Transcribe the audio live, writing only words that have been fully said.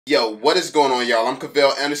Yo, what is going on, y'all? I'm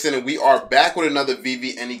Cavell Anderson, and we are back with another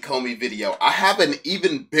Veve and Ecomi video. I have an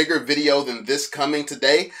even bigger video than this coming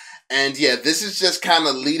today, and yeah, this is just kind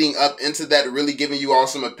of leading up into that, really giving you all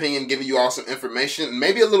some opinion, giving you all some information,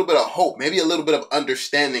 maybe a little bit of hope, maybe a little bit of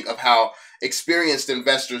understanding of how experienced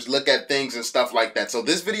investors look at things and stuff like that. So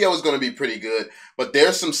this video is going to be pretty good, but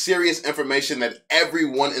there's some serious information that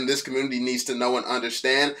everyone in this community needs to know and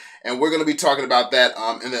understand, and we're going to be talking about that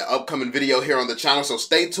in the upcoming video here on the channel, so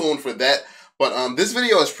stay tuned for that. But this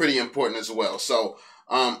video is pretty important as well. So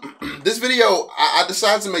this video, I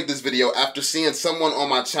decided to make this video after seeing someone on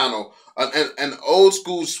my channel, an old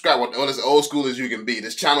school subscriber, well, as old school as you can be.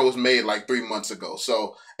 This channel was made like 3 months ago,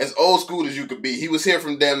 so as old school as you could be. He was here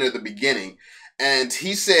from damn near the beginning, and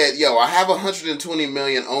he said, yo, I have 120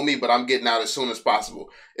 million Omi, but I'm getting out as soon as possible.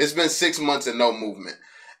 It's been 6 months and no movement.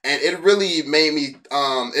 And it really made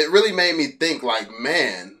me think, like,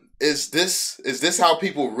 man, is this how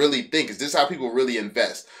people really think? Is this how people really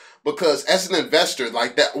invest? Because as an investor,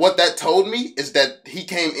 like that, what that told me is that he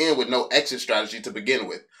came in with no exit strategy to begin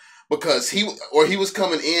with. Because he was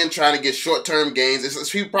coming in trying to get short-term gains.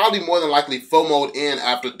 He probably more than likely FOMO'd in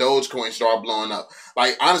after Dogecoin started blowing up.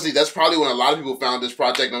 Like, honestly, that's probably when a lot of people found this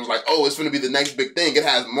project and was like, oh, it's going to be the next big thing. It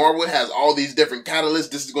has Marvel, it has all these different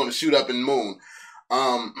catalysts. This is going to shoot up and moon.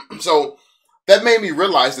 So that made me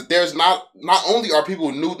realize that there's not only are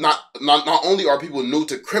people new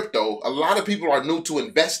to crypto, a lot of people are new to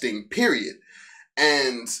investing, period.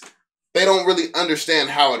 And they don't really understand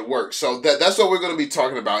how it works. So that's what we're going to be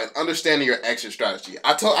talking about, understanding your exit strategy.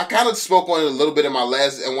 I kind of spoke on it a little bit in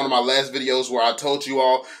one of my last videos where I told you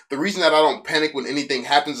all the reason that I don't panic when anything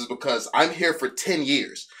happens is because I'm here for 10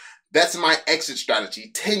 years. That's my exit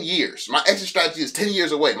strategy, 10 years. My exit strategy is 10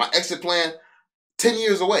 years away. My exit plan, 10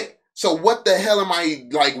 years away. So what the hell am I,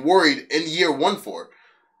 like, worried in year 1 for?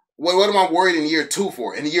 What am I worried in year 2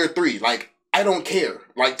 for? In year 3? Like, I don't care.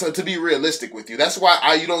 Like, to be realistic with you. That's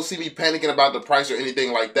why you don't see me panicking about the price or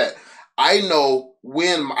anything like that. I know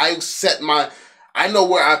when I know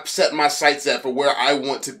where I set my sights at for where I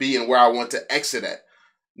want to be and where I want to exit at.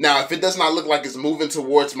 Now, if it does not look like it's moving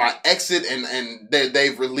towards my exit and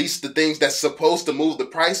they've released the things that's supposed to move the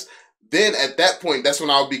price, then at that point, that's when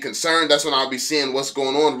I'll be concerned. That's when I'll be seeing what's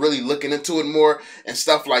going on, really looking into it more and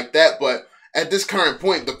stuff like that. But at this current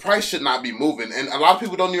point, the price should not be moving. And a lot of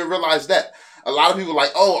people don't even realize that. A lot of people are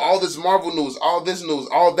like, oh, all this Marvel news, all this news,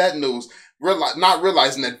 all that news, not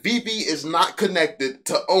realizing that Veve is not connected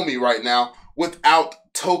to Omi right now without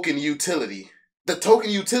token utility. The token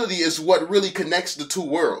utility is what really connects the two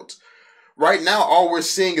worlds. Right now, all we're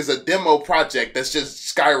seeing is a demo project that's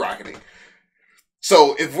just skyrocketing.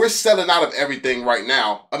 So if we're selling out of everything right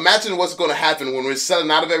now, imagine what's going to happen when we're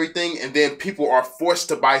selling out of everything and then people are forced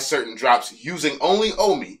to buy certain drops using only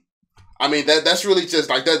Omi. I mean, that's really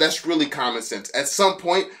just like that. That's really common sense. At some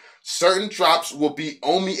point, certain drops will be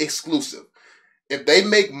Omi exclusive. If they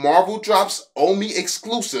make Marvel drops Omi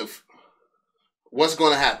exclusive, what's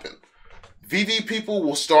going to happen? Veve people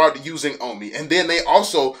will start using Omi, and then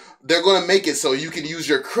they're going to make it so you can use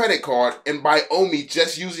your credit card and buy Omi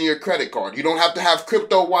just using your credit card. You don't have to have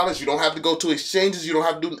crypto wallets. You don't have to go to exchanges. You don't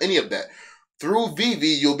have to do any of that. Through Veve,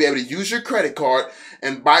 you'll be able to use your credit card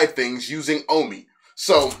and buy things using Omi.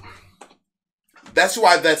 So that's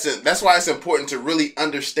why it's important to really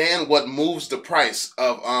understand what moves the price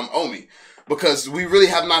of Omi, because we really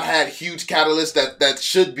have not had huge catalysts that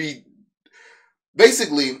should be.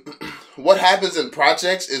 Basically, what happens in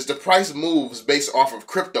projects is the price moves based off of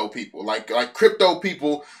crypto people. Like crypto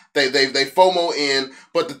people, they FOMO in.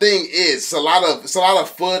 But the thing is, it's a lot of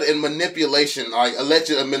FUD and manipulation, like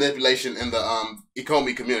alleged manipulation in the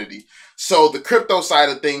Ecomi community. So the crypto side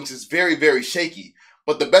of things is very, very shaky.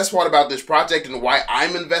 But the best part about this project and why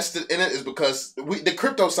I'm invested in it is because the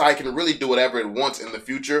crypto side can really do whatever it wants in the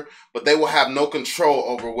future, but they will have no control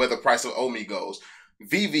over where the price of Omi goes.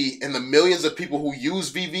 Veve and the millions of people who use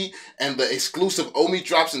Veve and the exclusive Omi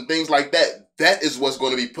drops and things like that, that is what's going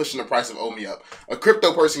to be pushing the price of Omi up. A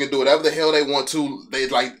crypto person can do whatever the hell they want to.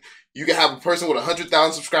 You can have a person with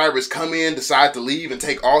 100,000 subscribers come in, decide to leave, and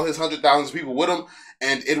take all his 100,000 people with him,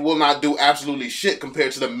 and it will not do absolutely shit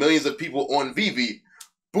compared to the millions of people on Veve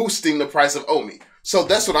boosting the price of Omi. So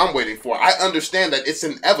that's what I'm waiting for. I understand that it's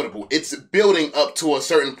inevitable. It's building up to a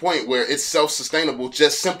certain point where it's self-sustainable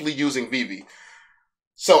just simply using Veve.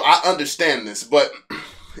 So I understand this, but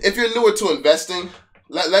if you're newer to investing,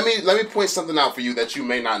 let me point something out for you that you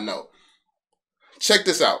may not know. Check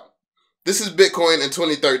this out. This is Bitcoin in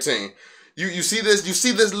 2013. You see this? You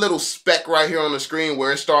see this little speck right here on the screen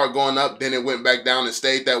where it started going up, then it went back down and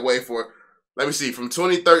stayed that way for, let me see, from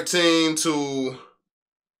 2013 to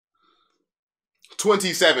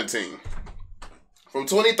 2017. From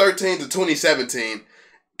 2013 to 2017,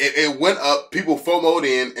 it went up, people FOMO'd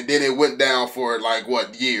in, and then it went down for like,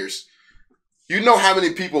 what, years. You know how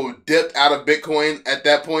many people dipped out of Bitcoin at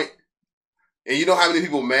that point? And you know how many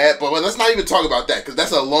people mad? But let's not even talk about that, because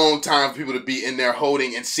that's a long time for people to be in there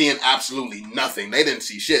holding and seeing absolutely nothing. They didn't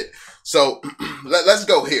see shit. So let's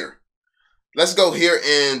go here. Let's go here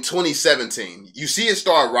in 2017. You see it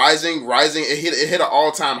start rising. It hit an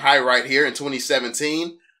all-time high right here in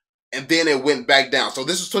 2017. And then it went back down. So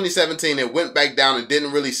this was 2017. It went back down and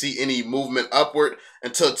didn't really see any movement upward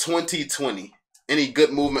until 2020. Any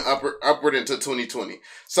good movement upward until 2020.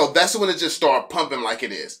 So that's when it just started pumping like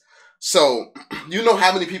it is. So you know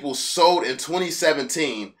how many people sold in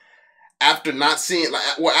 2017 after not seeing,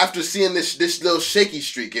 after seeing this little shaky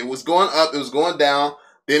streak. It was going up, it was going down,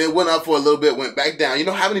 then it went up for a little bit, went back down. You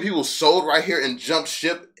know how many people sold right here and jumped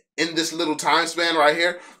ship in this little time span right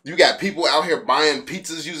here? You got people out here buying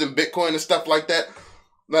pizzas using Bitcoin and stuff like that.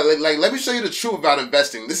 Like, let me show you the truth about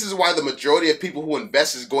investing. This is why the majority of people who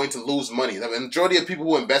invest is going to lose money. The majority of people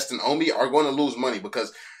who invest in Omi are going to lose money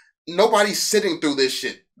because nobody's sitting through this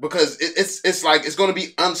shit. Because it's like, it's going to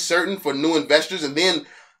be uncertain for new investors, and then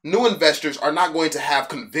new investors are not going to have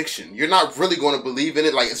conviction. You're not really going to believe in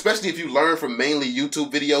it. Like, especially if you learn from mainly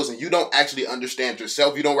YouTube videos and you don't actually understand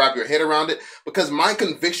yourself, you don't wrap your head around it, because my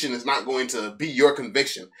conviction is not going to be your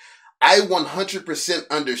conviction. I 100%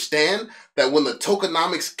 understand that when the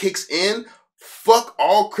tokenomics kicks in, fuck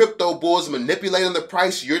all crypto bulls manipulating the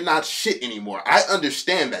price, you're not shit anymore. I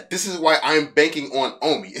understand that. This is why I'm banking on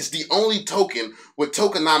Omi. It's the only token with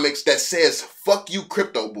tokenomics that says fuck you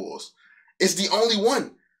crypto bulls. It's the only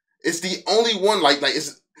one. It's the only one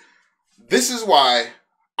this is why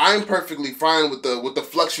I'm perfectly fine with the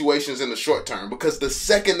fluctuations in the short term, because the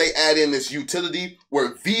second they add in this utility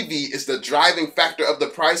where Veve is the driving factor of the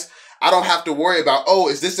price, I don't have to worry about, oh,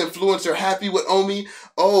 is this influencer happy with Omi?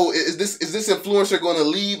 Oh, is this influencer going to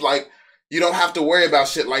leave? Like, you don't have to worry about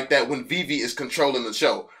shit like that when Veve is controlling the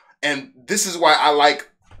show. And this is why I like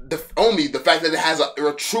the Omi, the fact that it has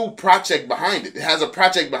a true project behind it. It has a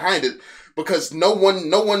project behind it, because no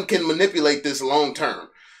one can manipulate this long term.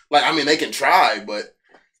 Like, I mean, they can try, but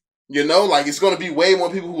you know, like, it's going to be way more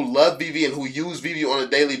people who love Veve and who use Veve on a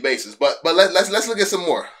daily basis. But let's look at some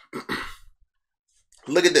more.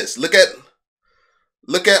 Look at this. Look at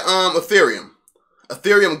Ethereum.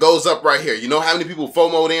 Ethereum goes up right here. You know how many people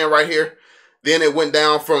FOMO'd in right here? Then it went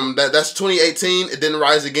down from that's 2018. It didn't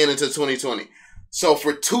rise again until 2020. So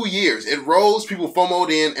for 2 years, it rose, people FOMO'd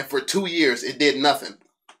in, and for 2 years, it did nothing.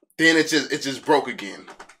 Then it just broke again.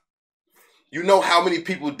 You know how many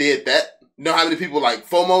people did that? You know how many people like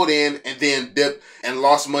FOMO'd in and then dipped and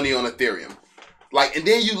lost money on Ethereum? Like, and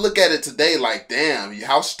then you look at it today like, damn,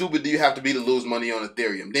 how stupid do you have to be to lose money on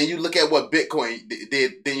Ethereum? Then you look at what Bitcoin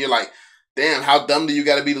did, then you're like, damn, how dumb do you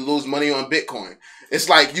got to be to lose money on Bitcoin? It's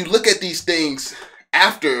like, you look at these things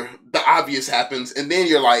after the obvious happens, and then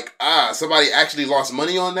you're like, somebody actually lost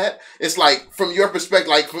money on that? It's like, from your perspective,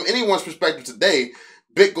 like from anyone's perspective today,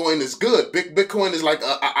 Bitcoin is good. Bitcoin is like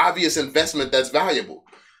an obvious investment that's valuable.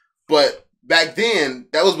 But back then,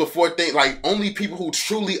 that was before things, like, only people who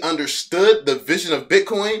truly understood the vision of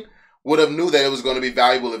Bitcoin would have knew that it was going to be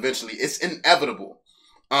valuable eventually. It's inevitable.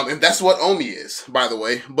 And that's what Omi is, by the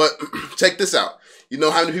way. But check this out. You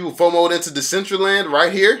know how many people FOMO'd into Decentraland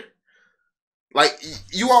right here? Like,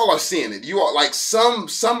 you all are seeing it. You all, like,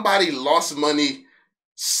 somebody lost money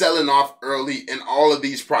selling off early in all of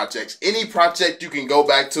these projects. Any project you can go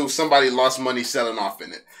back to, somebody lost money selling off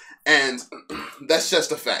in it. And that's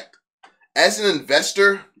just a fact. As an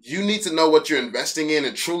investor, you need to know what you're investing in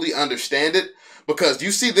and truly understand it, because you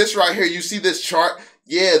see this right here, you see this chart.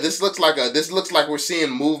 Yeah, this looks like we're seeing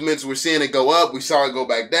movements. We're seeing it go up. We saw it go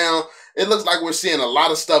back down. It looks like we're seeing a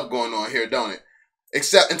lot of stuff going on here, don't it?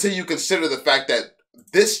 Except until you consider the fact that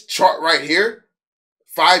this chart right here,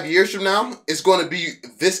 5 years from now, is going to be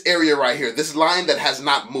this area right here, this line that has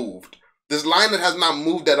not moved. This line that has not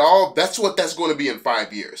moved at all, that's what that's going to be in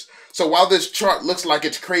 5 years. So while this chart looks like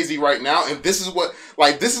it's crazy right now, and this is what,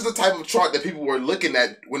 like, this is the type of chart that people were looking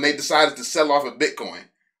at when they decided to sell off of Bitcoin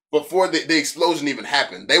before the explosion even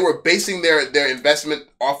happened. They were basing their investment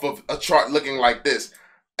off of a chart looking like this,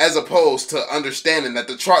 as opposed to understanding that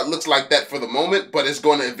the chart looks like that for the moment, but it's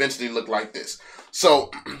going to eventually look like this. So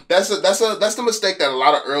that's the mistake that a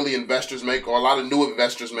lot of early investors make, or a lot of new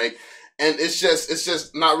investors make. And it's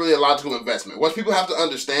just not really a logical investment. What people have to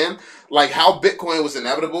understand, like how Bitcoin was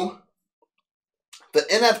inevitable, the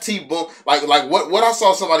NFT boom, like what I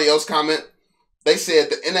saw somebody else comment, they said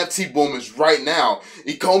the NFT boom is right now.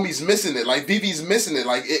 Ecomi's missing it, like Veve's missing it,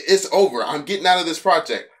 like it's over. I'm getting out of this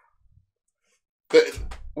project.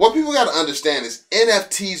 what people got to understand is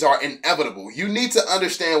NFTs are inevitable. You need to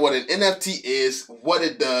understand what an NFT is, what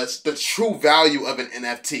it does, the true value of an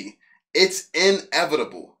NFT. It's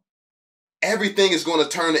inevitable. Everything is going to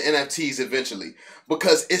turn to NFTs eventually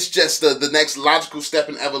because it's just the next logical step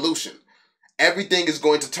in evolution. Everything is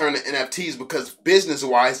going to turn to NFTs because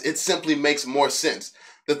business-wise, it simply makes more sense.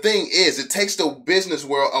 The thing is, it takes the business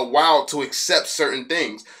world a while to accept certain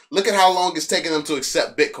things. Look at how long it's taken them to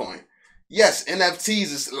accept Bitcoin. Yes,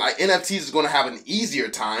 NFTs is going to have an easier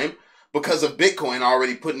time because of Bitcoin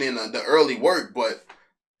already putting in the early work, but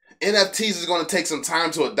NFTs is going to take some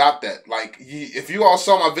time to adopt that. Like, if you all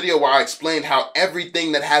saw my video where I explained how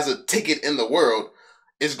everything that has a ticket in the world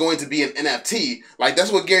is going to be an NFT, like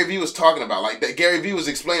that's what Gary Vee was talking about. Like that Gary Vee was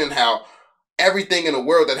explaining how everything in the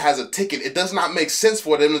world that has a ticket, it does not make sense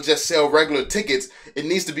for them to just sell regular tickets. It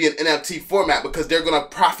needs to be an NFT format because they're going to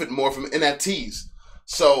profit more from NFTs.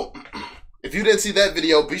 So if you didn't see that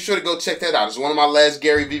video, be sure to go check that out. It's one of my last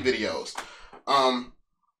Gary Vee videos.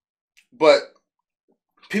 But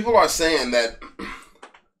people are saying that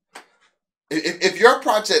if your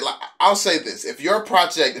project, like, I'll say this, if your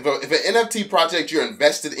project, if an NFT project you're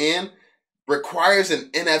invested in requires an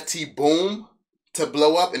NFT boom to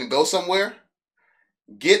blow up and go somewhere,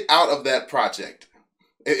 get out of that project.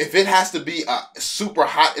 If it has to be super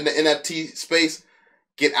hot in the NFT space,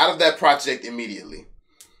 get out of that project immediately.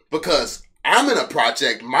 Because I'm in a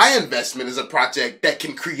project, my investment is a project that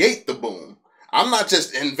can create the boom. I'm not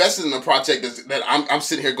just invested in a project that I'm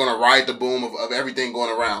sitting here going to ride the boom of everything going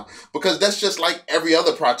around. Because that's just like every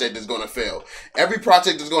other project that's going to fail. Every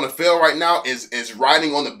project that's going to fail right now is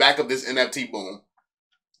riding on the back of this NFT boom.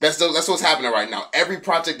 That's what's happening right now. Every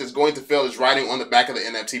project that's going to fail is riding on the back of the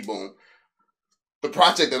NFT boom. The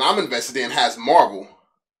project that I'm invested in has Marvel.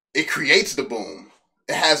 It creates the boom.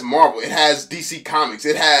 It has Marvel. It has DC Comics.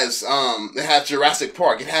 It has Jurassic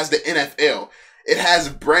Park. It has the NFL. It has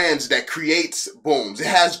brands that creates booms. It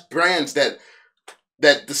has brands that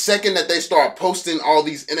the second that they start posting all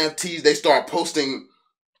these NFTs, they start posting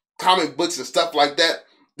comic books and stuff like that.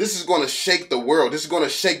 This is going to shake the world. This is going to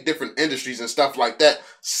shake different industries and stuff like that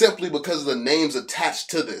simply because of the names attached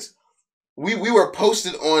to this. We were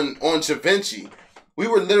posted on Givenchy. We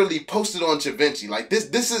were literally posted on Givenchy. Like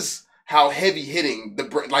this is how heavy hitting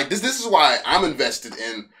this is why I'm invested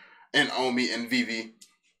in Omi and Veve.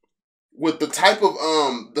 With the type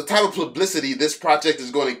of publicity this project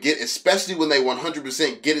is going to get, especially when they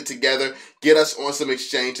 100% get it together, get us on some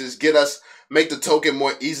exchanges, make the token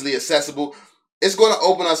more easily accessible. It's going to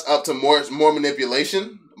open us up to more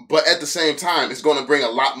manipulation, but at the same time, it's going to bring a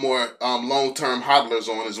lot more long-term hodlers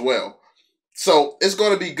on as well. So it's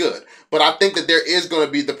going to be good. But I think that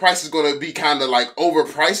the price is going to be kind of like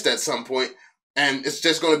overpriced at some point, and it's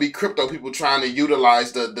just going to be crypto people trying to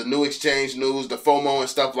utilize the new exchange news, the FOMO and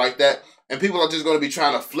stuff like that. And people are just going to be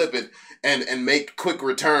trying to flip it and make quick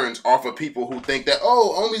returns off of people who think that,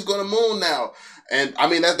 oh, Omi's going to moon now. And I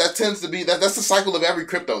mean, that tends to be, that's the cycle of every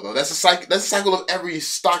crypto though. That's the cycle of every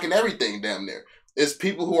stock and everything damn near. It's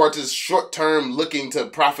people who are just short term looking to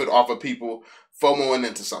profit off of people FOMOing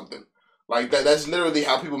into something. Like that's literally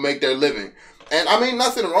how people make their living. And I mean,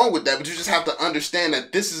 nothing wrong with that, but you just have to understand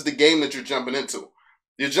that this is the game that you're jumping into.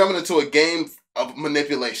 You're jumping into a game of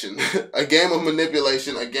manipulation, a game of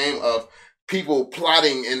manipulation, a game of people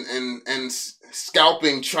plotting and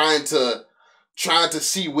scalping, trying to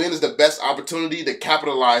see when is the best opportunity to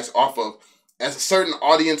capitalize off of as a certain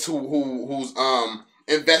audience who's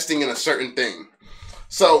investing in a certain thing.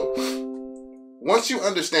 So once you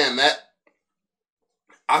understand that,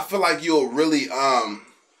 I feel like you'll really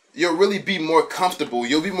be more comfortable.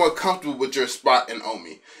 You'll be more comfortable with your spot in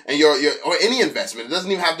Omi and or any investment. It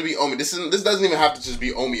doesn't even have to be Omi. This doesn't even have to just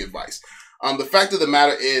be Omi advice. The fact of the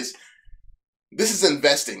matter is, this is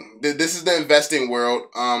investing. This is the investing world.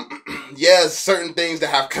 Yeah, certain things that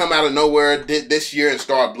have come out of nowhere this year and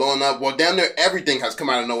started blowing up. Well, damn near everything has come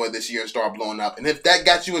out of nowhere this year and started blowing up. And if that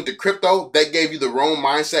got you into crypto, that gave you the wrong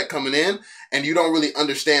mindset coming in, and you don't really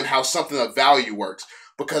understand how something of value works.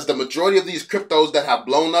 Because the majority of these cryptos that have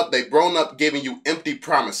blown up, they've blown up giving you empty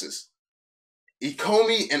promises.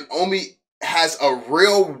 Ecomi and Omi has a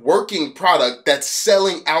real working product that's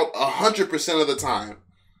selling out 100% of the time.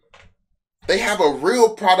 They have a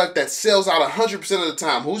real product that sells out 100% of the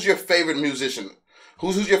time. Who's your favorite musician?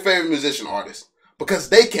 Who's your favorite musician artist? Because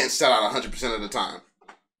they can't sell out 100% of the time.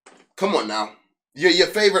 Come on now. Your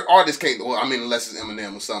favorite artist can't, well, I mean, unless it's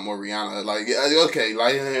Eminem or something, or Rihanna. Like, okay,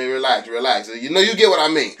 like, relax. You know, you get what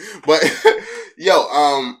I mean. But,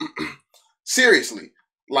 yo, seriously,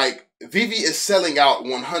 like, Veve is selling out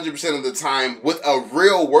 100% of the time with a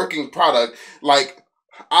real working product. Like,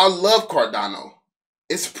 I love Cardano.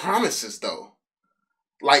 It's promises though.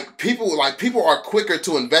 Like people are quicker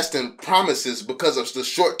to invest in promises because of the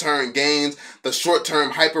short-term gains, the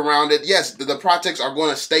short-term hype around it. Yes, the projects are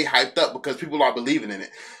going to stay hyped up because people are believing in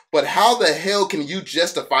it. But how the hell can you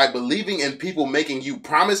justify believing in people making you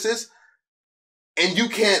promises, and you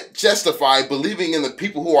can't justify believing in the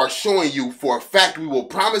people who are showing you for a fact we will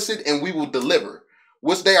promise it and we will deliver?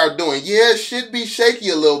 Which they are doing. Yeah, it should be shaky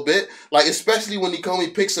a little bit. Like, especially when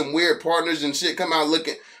Ecomi picks some weird partners and shit come out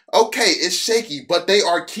looking, okay, it's shaky, but they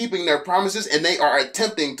are keeping their promises and they are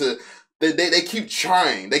attempting to, they keep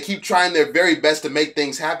trying. They keep trying their very best to make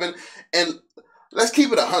things happen. And let's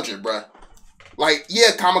keep it 100, bruh. Like,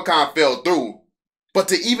 yeah, Comic-Con fell through. But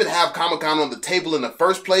to even have Comic-Con on the table in the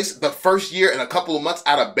first place, the first year and a couple of months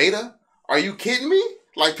out of beta, are you kidding me?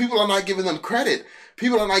 Like, people are not giving them credit.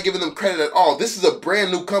 People are not giving them credit at all. This is a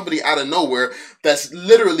brand new company out of nowhere that's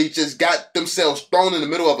literally just got themselves thrown in the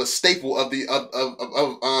middle of a staple of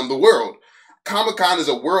the world. Comic-Con is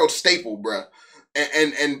a world staple, bruh.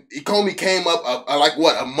 And Ecomi came up like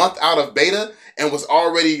what, a month out of beta and was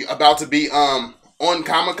already about to be on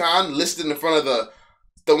Comic-Con, listed in front of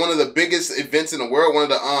the one of the biggest events in the world, one of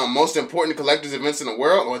the most important collectors events in the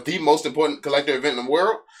world, or the most important collector event in the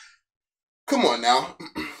world. Come on now.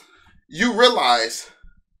 You realize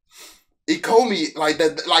Ecomi, like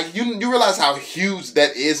that, like you realize how huge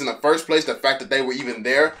that is in the first place. The fact that they were even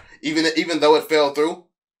there, even though it fell through.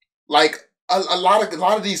 Like a lot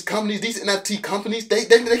of these companies, these NFT companies, they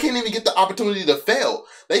can't even get the opportunity to fail.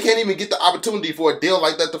 They can't even get the opportunity for a deal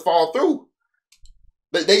like that to fall through.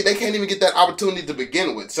 They can't even get that opportunity to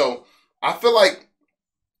begin with. So I feel like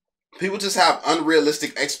people just have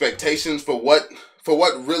unrealistic expectations for what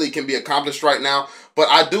really can be accomplished right now. But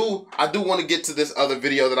I do want to get to this other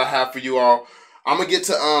video that I have for you all. I'm gonna get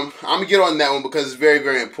on that one because it's very,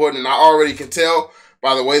 very important, and I already can tell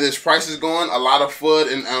by the way this price is going. A lot of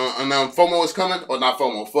FUD and FOMO is coming, or not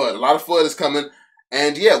FOMO, FUD. A lot of FUD is coming,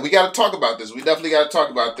 and yeah, we got to talk about this. We definitely got to talk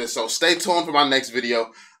about this. So stay tuned for my next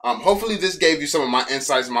video. Hopefully this gave you some of my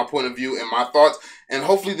insights, my point of view, and my thoughts, and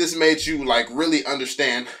hopefully this made you like really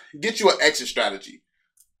understand. Get you an exit strategy.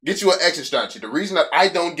 Get you an exit strategy. The reason that I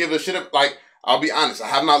don't give a shit, like, I'll be honest, I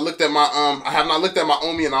have not looked at my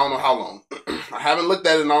Omi in I don't know how long. I haven't looked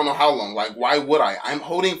at it in I don't know how long. Like, why would I? I'm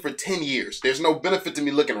holding for 10 years. There's no benefit to me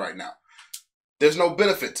looking right now. There's no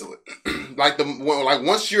benefit to it. like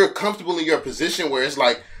once you're comfortable in your position where it's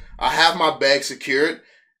like, I have my bag secured,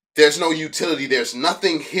 there's no utility, there's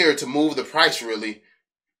nothing here to move the price really.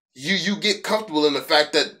 You get comfortable in the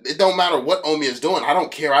fact that it don't matter what Omi is doing. I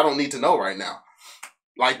don't care. I don't need to know right now.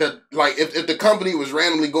 Like if the company was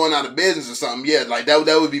randomly going out of business or something, yeah, like that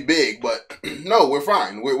would be big. But no, we're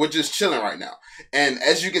fine. We're just chilling right now. And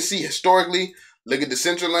as you can see historically, look at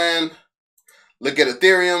Decentraland, look at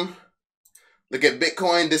Ethereum, look at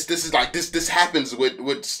Bitcoin. This happens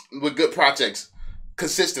with good projects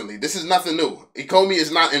consistently. This is nothing new. Ecomi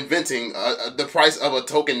is not inventing the price of a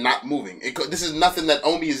token not moving. This is nothing that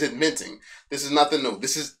Omi is inventing. This is nothing new.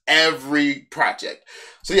 This is every project.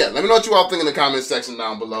 So yeah, let me know what you all think in the comment section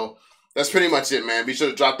down below. That's pretty much it, man. Be sure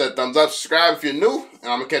to drop that thumbs up, subscribe if you're new,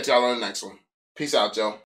 and I'm going to catch y'all on the next one. Peace out, y'all.